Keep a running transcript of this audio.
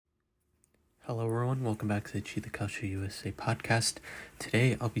Hello everyone, welcome back to the CittaCalcioUsa podcast.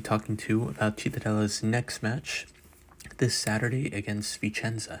 Today I'll be talking to you about Cittadella's next match this Saturday against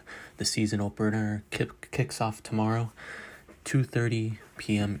Vicenza. The season opener kicks off tomorrow, 2:30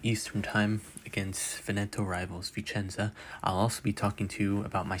 p.m. Eastern Time against Veneto rivals Vicenza. I'll also be talking to you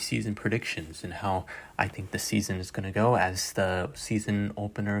about my season predictions and how I think the season is going to go as the season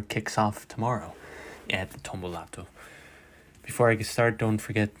opener kicks off tomorrow at the Tombolato. Before I get started, don't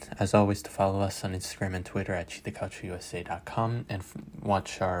forget, as always, to follow us on Instagram and Twitter at CittaCalcioUsa.com and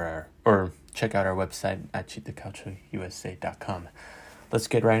check out our website at CittaCalcioUsa.com. Let's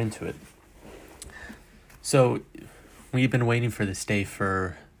get right into it. So, we've been waiting for this day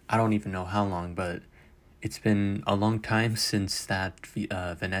for, I don't even know how long, but it's been a long time since that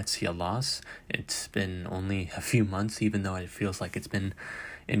Venezia loss. It's been only a few months, even though it feels like it's been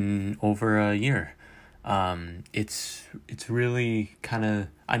in over a year. It's really kind of,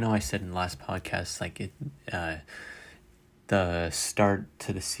 I know I said in the last podcast, the start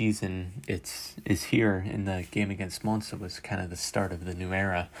to the season is here in the game against Monza was kind of the start of the new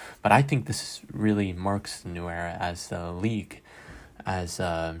era, but I think this really marks the new era as the league, as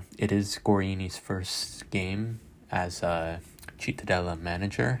it is Gorini's first game as a Cittadella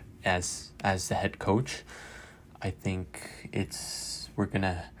manager, as the head coach. I think we're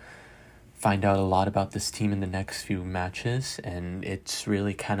gonna find out a lot about this team in the next few matches, and it's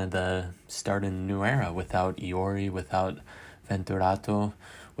really kind of the start of a new era without Iori, without Venturato,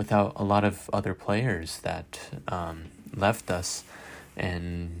 without a lot of other players that left us,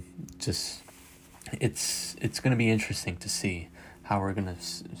 and just it's going to be interesting to see how we're going to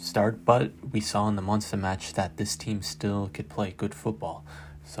start. But we saw in the Monza match that this team still could play good football,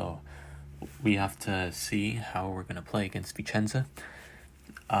 so we have to see how we're going to play against Vicenza.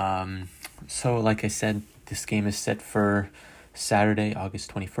 So like I said, this game is set for Saturday,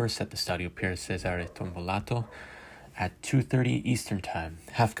 August 21st at the Stadio Pier Cesare Tombolato at 2:30 Eastern Time.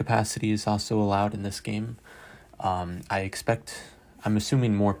 Half capacity is also allowed in this game. I'm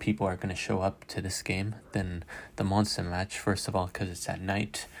assuming more people are going to show up to this game than the Monza match, first of all, because it's at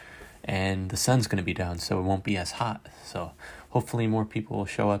night and the sun's going to be down, so it won't be as hot. So hopefully more people will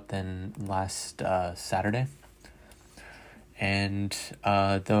show up than last Saturday. And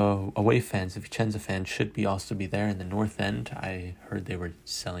the away fans, the Vicenza fans, should also be there in the north end. I heard they were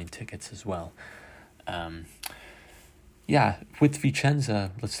selling tickets as well. With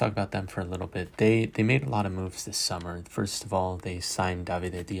Vicenza, let's talk about them for a little bit. They made a lot of moves this summer. First of all, they signed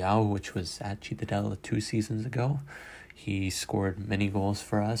Davide Diao, which was at Cittadella 2 seasons ago. He scored many goals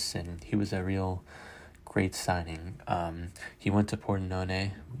for us, and he was a real great signing. He went to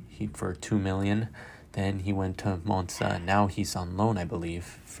Pordenone for $2 million. Then he went to Monza, and now he's on loan, I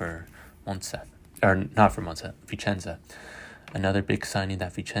believe, for Monza. Or not for Monza, Vicenza. Another big signing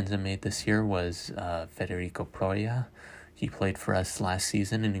that Vicenza made this year was Federico Proia. He played for us last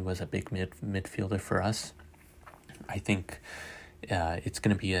season, and he was a big midfielder for us. I think it's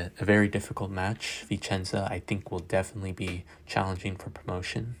going to be a very difficult match. Vicenza, I think, will definitely be challenging for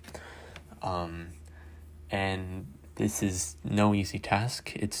promotion. And this is no easy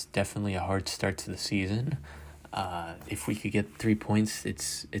task. It's definitely a hard start to the season. If we could get 3 points,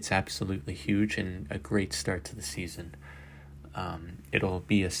 it's absolutely huge and a great start to the season. It'll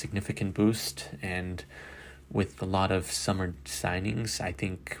be a significant boost, and with a lot of summer signings, I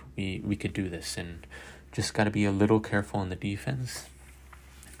think we could do this, and just got to be a little careful in the defense.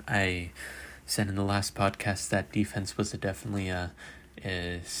 I said in the last podcast that defense was definitely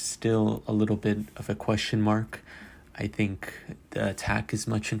still a little bit of a question mark. I think the attack is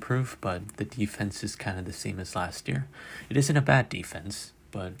much improved, but the defense is kind of the same as last year. It isn't a bad defense,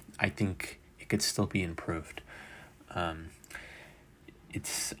 but I think it could still be improved.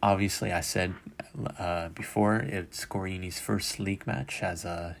 It's obviously, I said before, it's Gorini's first league match as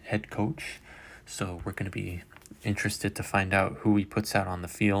a head coach, so we're going to be interested to find out who he puts out on the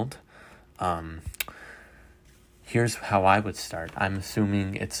field. Here's how I would start. I'm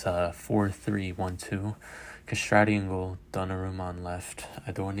assuming it's a 4-3-1-2. Castrati in goal, Donnarumma on left,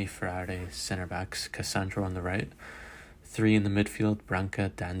 Adorni, Ferrari, center backs, Cassandro on the right, 3 in the midfield,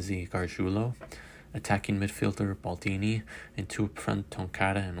 Branca, Danzi, Gargiulo, attacking midfielder, Baldini, and 2 up front,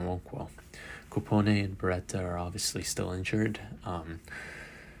 Tonkara and Wonquo. Cupone and Beretta are obviously still injured.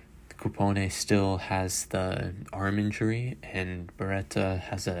 Cupone still has the arm injury, and Beretta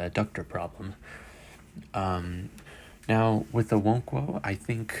has a adductor problem. Now, with the Wonquo, I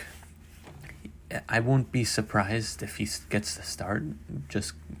think I won't be surprised if he gets the start,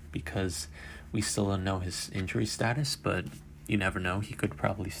 just because we still don't know his injury status, but you never know, he could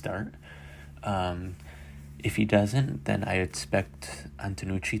probably start. If he doesn't, then I expect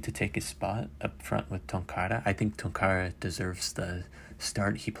Antonucci to take his spot up front with Tonkara. I think Tonkara deserves the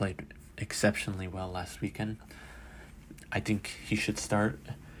start. He played exceptionally well last weekend. I think he should start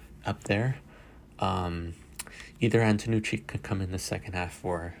up there. Either Antonucci could come in the second half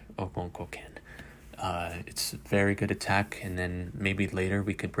or Ogonko can. It's a very good attack, and then maybe later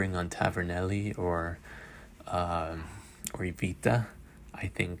we could bring on Tavernelli or Evita. I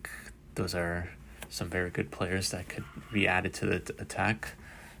think those are some very good players that could be added to the attack.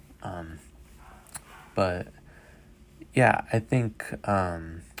 But yeah, I think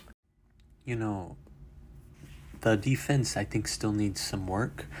the defense I think still needs some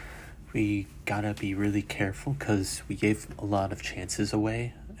work. We gotta be really careful because we gave a lot of chances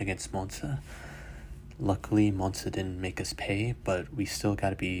away against Monza. Luckily, Monza didn't make us pay, but we still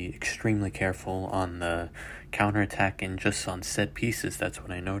gotta be extremely careful on the counterattack and just on set pieces. That's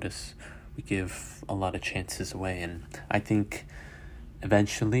what I notice. We give a lot of chances away, and I think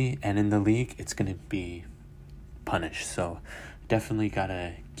eventually, and in the league, it's gonna be punished. So definitely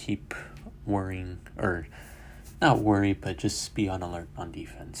gotta keep worrying, or not worry, but just be on alert on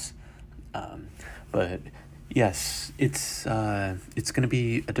defense. But yes, it's gonna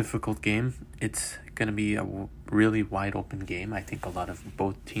be a difficult game. It's gonna be a really wide open game. I think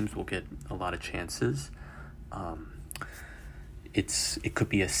both teams will get a lot of chances. It could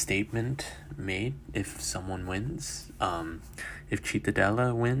be a statement made if someone wins. If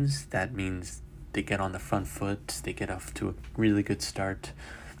Cittadella wins, that means they get on the front foot. They get off to a really good start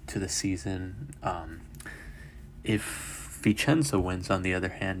to the season. If Vicenza wins, on the other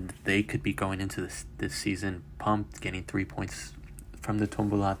hand, they could be going into this season pumped, getting 3 points from the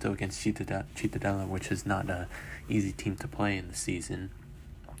Tombolato against Cittadella, which is not an easy team to play in the season.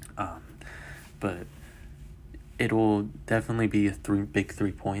 But it will definitely be a big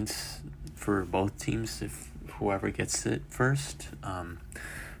 3 points for both teams if whoever gets it first.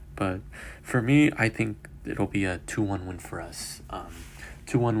 But for me, I think it'll be a 2-1 win for us.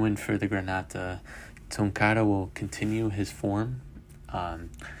 2-1 win for the Granata. Tonkara will continue his form.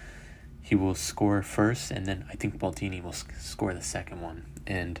 He will score first, and then I think Baldini will score the second one.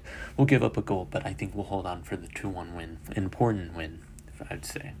 And we'll give up a goal, but I think we'll hold on for the 2-1 win. Important win, I'd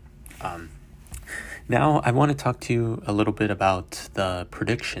say. Now, I want to talk to you a little bit about the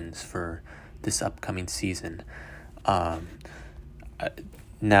predictions for this upcoming season.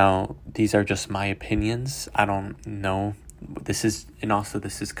 Now, these are just my opinions. I don't know. This is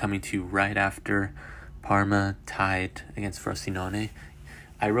coming to you right after Parma tied against Frosinone.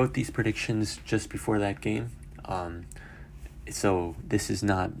 I wrote these predictions just before that game. So this is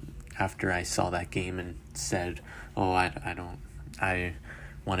not after I saw that game and said, oh, I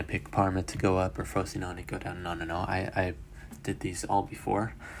want to pick Parma to go up or Frosinone to go down. No. I did these all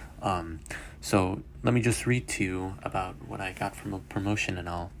before. So let me just read to you about what I got from a promotion and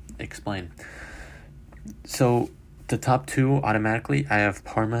I'll explain. So the top two automatically, I have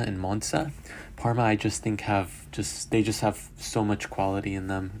Parma and Monza. Parma, I just think they just have so much quality in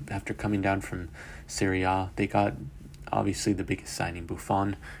them after coming down from Serie A. They got obviously the biggest signing,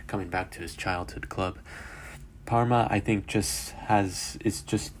 Buffon, coming back to his childhood club. Parma, I think it's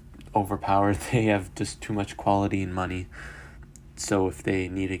just overpowered. They have just too much quality and money. So if they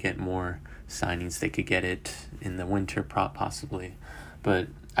need to get more signings, they could get it in the winter possibly. But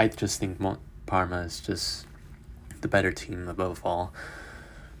I just think Parma is just the better team above all.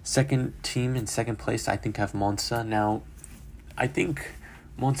 Second team in second place, I think, have Monza. Now, I think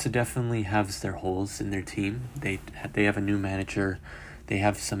Monza definitely has their holes in their team. They have a new manager. They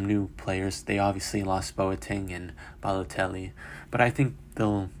have some new players. They obviously lost Boateng and Balotelli. But I think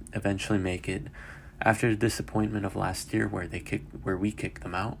they'll eventually make it. After the disappointment of last year where we kicked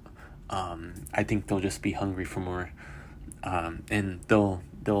them out, I think they'll just be hungry for more. And they'll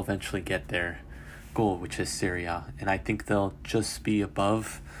eventually get their goal, which is Serie A. And I think they'll just be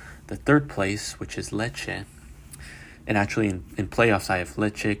above the third place, which is Lecce. And actually in playoffs, I have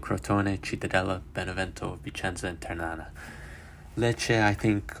Lecce, Crotone, Cittadella, Benevento, Vicenza, and Ternana. Lecce, I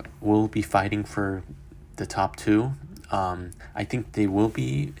think, will be fighting for the top two. I think they will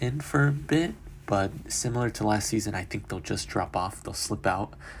be in for a bit, but similar to last season, I think they'll just drop off. They'll slip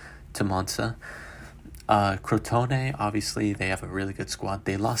out to Monza. Crotone, obviously, they have a really good squad.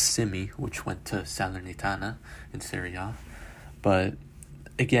 They lost Simi, which went to Salernitana in Serie A. But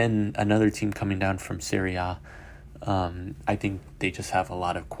again, another team coming down from Serie A. I think they just have a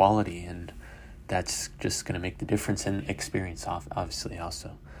lot of quality, and that's just going to make the difference, in experience, obviously,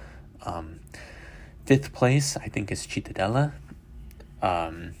 also. Fifth place, I think, is Cittadella.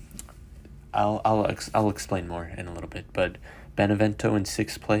 I'll explain more in a little bit, but Benevento in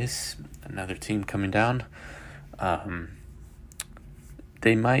 6th place, another team coming down.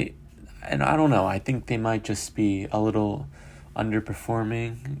 They might, and I don't know, I think they might just be a little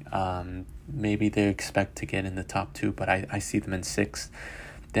underperforming. Maybe they expect to get in the top 2, but I see them in 6th.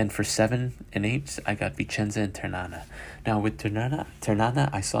 Then for 7 and 8, I got Vicenza and Ternana. Now with Ternana,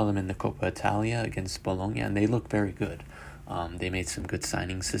 I saw them in the Coppa Italia against Bologna, and they look very good. They made some good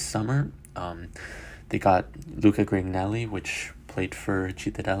signings this summer. They got Luca Grignelli, which played for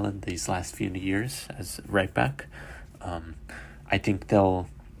Cittadella these last few years as right back. I think they'll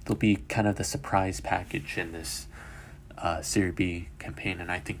be kind of the surprise package in this Serie B campaign,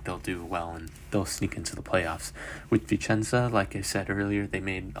 and I think they'll do well and they'll sneak into the playoffs. With Vicenza, like I said earlier, they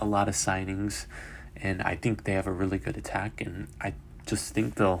made a lot of signings, and I think they have a really good attack, and I just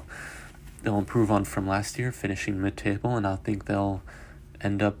think they'll improve on from last year, finishing mid-table, and I think they'll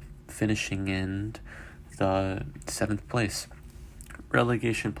end up finishing in the 7th place.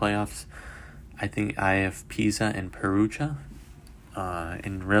 Relegation playoffs, I think I have Pisa and Perugia.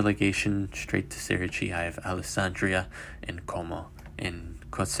 In relegation straight to Serie C, I have Alessandria and Como in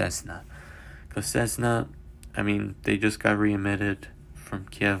Cosenza. Cosenza, I mean, they just got readmitted from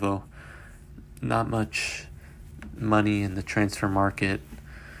Chievo. Not much money in the transfer market.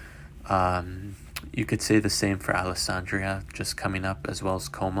 You could say the same for Alessandria, just coming up, as well as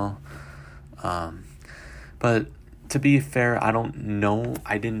Como. But to be fair, I don't know.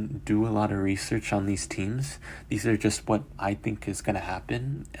 I didn't do a lot of research on these teams. These are just what I think is going to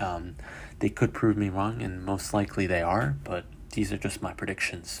happen. They could prove me wrong, and most likely they are, but these are just my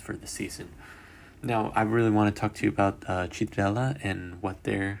predictions for the season. Now, I really want to talk to you about Cittadella and what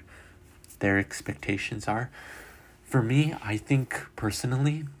their expectations are. For me, I think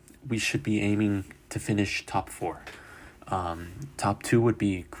personally, we should be aiming to finish top 4. Top 2 would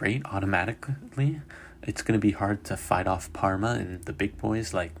be great automatically. It's going to be hard to fight off Parma and the big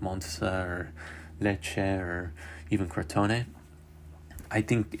boys like Monza or Lecce or even Crotone. I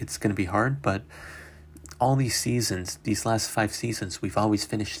think it's going to be hard, but all these seasons, these last 5 seasons, we've always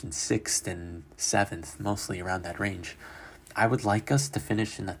finished in 6th and 7th, mostly around that range. I would like us to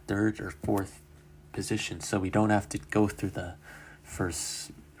finish in the 3rd or 4th position so we don't have to go through the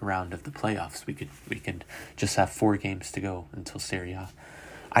first round of the playoffs. We could just have 4 games to go until Serie A.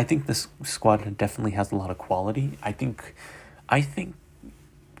 I think this squad definitely has a lot of quality. I think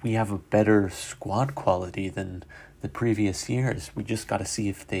we have a better squad quality than the previous years. We just got to see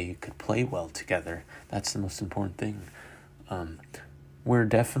if they could play well together. That's the most important thing. We're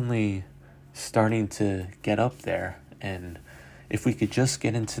definitely starting to get up there, and if we could just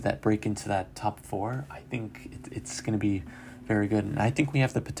break into that top 4, I think it's going to be very good, and I think we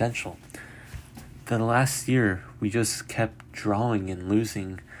have the potential. The last year, we just kept drawing and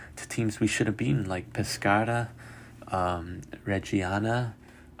losing to teams we should have beaten, like Pescara, Reggiana,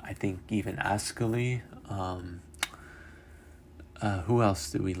 I think even Ascoli. Who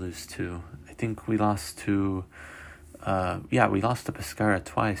else did we lose to? I think we lost to... we lost to Pescara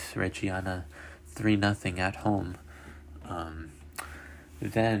twice, Reggiana 3-0 at home.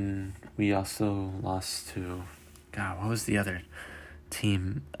 Then we also lost to... what was the other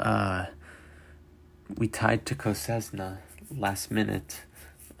team? We tied to Cosenza last minute.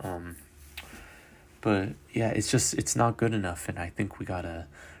 But yeah, it's not good enough, and I think we gotta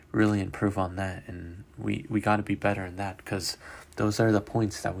really improve on that, and we gotta be better in that, because those are the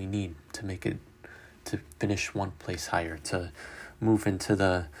points that we need to make it, to finish 1 place higher, to move into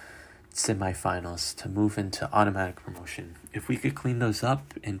the semifinals, to move into automatic promotion. If we could clean those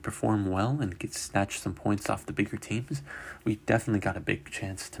up and perform well and snatch some points off the bigger teams, we definitely got a big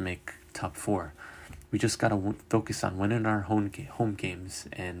chance to make top 4. We just got to focus on winning our home games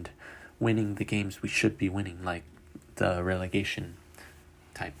and winning the games we should be winning, like the relegation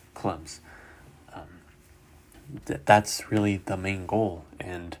type clubs. That's really the main goal,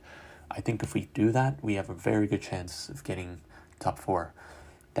 and I think if we do that, we have a very good chance of getting top 4.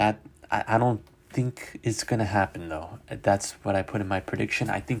 That I don't think is going to happen, though. That's what I put in my prediction.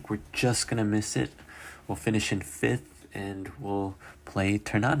 I think we're just going to miss it. We'll finish in 5th, and we'll play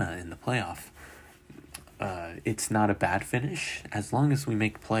Ternana in the playoff. It's not a bad finish. As long as we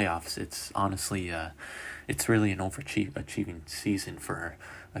make playoffs, it's honestly, it's really an overachieving season for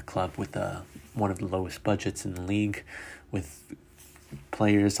a club with one of the lowest budgets in the league, with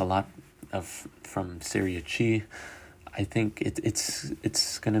players from Serie C. I think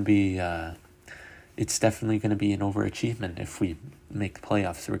it's gonna be it's definitely gonna be an overachievement if we make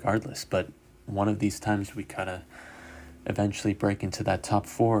playoffs regardless. But one of these times we gotta eventually break into that top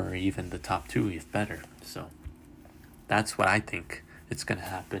 4 or even the top 2 if better. So that's what I think it's gonna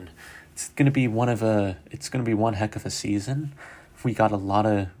happen. it's gonna be one heck of a season. We got a lot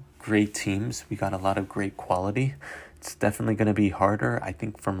of great teams. We got a lot of great quality. It's definitely gonna be harder, I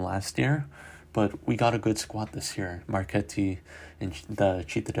think, from last year, but we got a good squad this year. Marchetti and the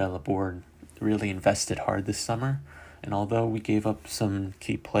Cittadella board really invested hard this summer, and although we gave up some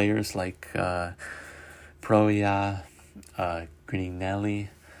key players like Proia, Grininelli,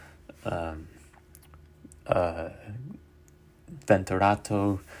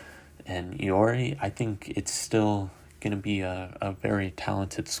 Venturato, and Iori, I think it's still going to be a very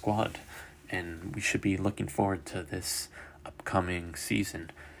talented squad, and we should be looking forward to this upcoming season.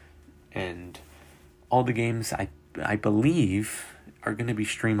 And all the games, I believe, are going to be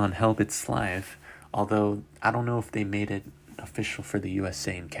streamed on Helbits Live, although I don't know if they made it official for the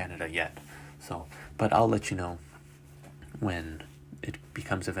USA and Canada yet. So, but I'll let you know when it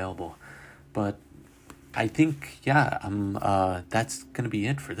becomes available. But I think, that's going to be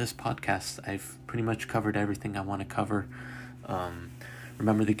it for this podcast. I've pretty much covered everything I want to cover.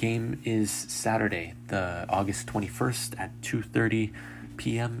 Remember, the game is Saturday, the August 21st at 2:30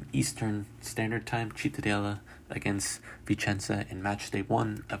 p.m. Eastern Standard Time, Cittadella against Vicenza in match day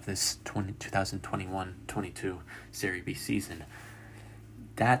 1 of this 2021-22 Serie B season.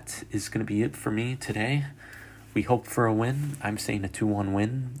 That is going to be it for me today. We hope for a win. I'm saying a 2-1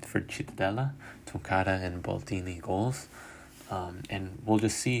 win for Cittadella, Toncata and Baldini goals. And we'll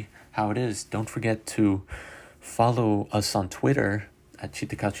just see how it is. Don't forget to follow us on Twitter at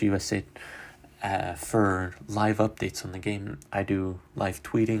CittaCalcioUsa for live updates on the game. I do live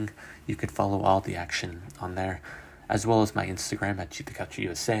tweeting. You could follow all the action on there, as well as my Instagram at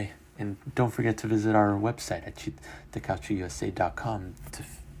CittaCalcioUsa. And don't forget to visit our website at CittaCalcioUsa.com to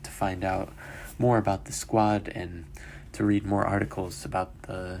find out more about the squad and to read more articles about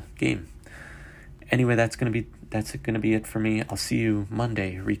the game. Anyway, that's gonna be it for me. I'll see you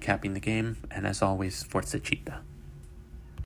Monday recapping the game, and as always, Forza Citta.